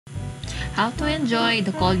How to enjoy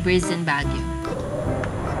the cold breeze in Baguio.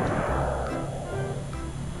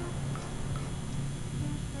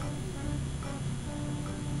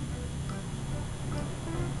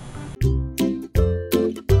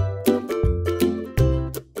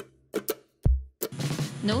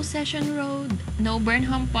 No Session Road, no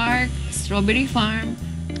Burnham Park, Strawberry Farm,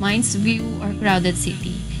 Mines View, or Crowded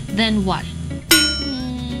City. Then what?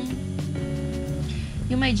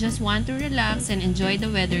 You might just want to relax and enjoy the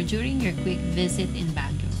weather during your quick visit in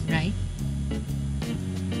Baguio, right?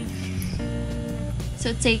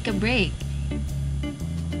 So take a break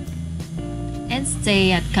and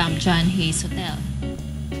stay at Camp John Hayes Hotel.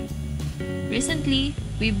 Recently,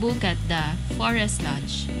 we booked at the Forest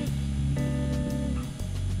Lodge.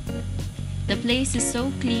 The place is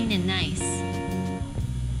so clean and nice.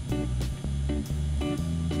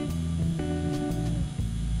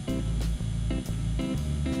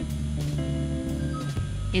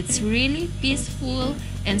 It's really peaceful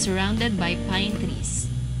and surrounded by pine trees.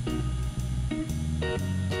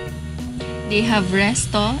 They have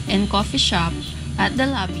resto and coffee shop at the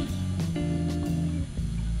lobby.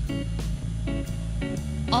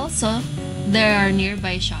 Also, there are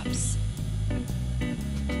nearby shops.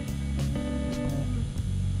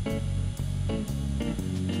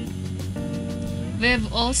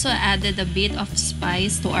 We've also added a bit of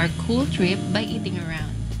spice to our cool trip by eating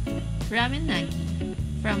around. Ramen nagi.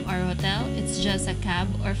 From our hotel, it's just a cab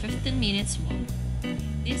or 15 minutes walk.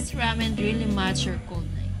 This ramen really matches your cold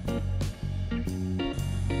night.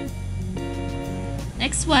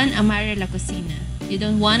 Next one, Amare La Cocina. You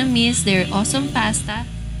don't want to miss their awesome pasta,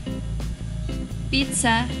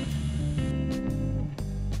 pizza,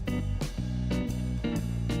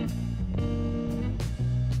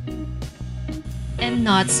 and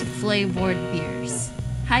nuts flavored beers.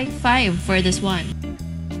 High five for this one.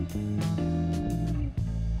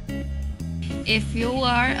 If you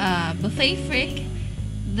are a buffet freak,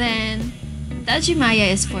 then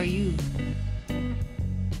tajimaya is for you.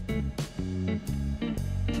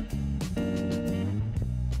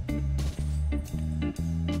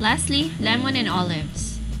 Lastly, lemon and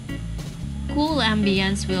olives. Cool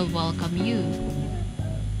ambiance will welcome you.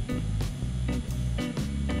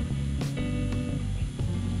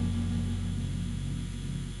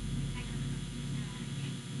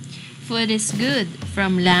 Food is good,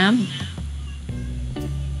 from lamb,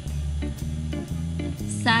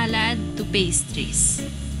 salad to pastries.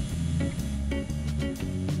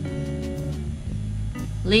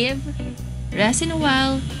 Live, rest in a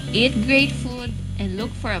while, eat great food, and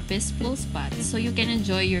look for a peaceful spot so you can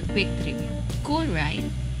enjoy your quick trip. Cool, right?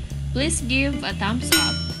 Please give a thumbs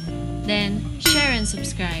up, then share and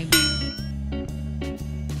subscribe.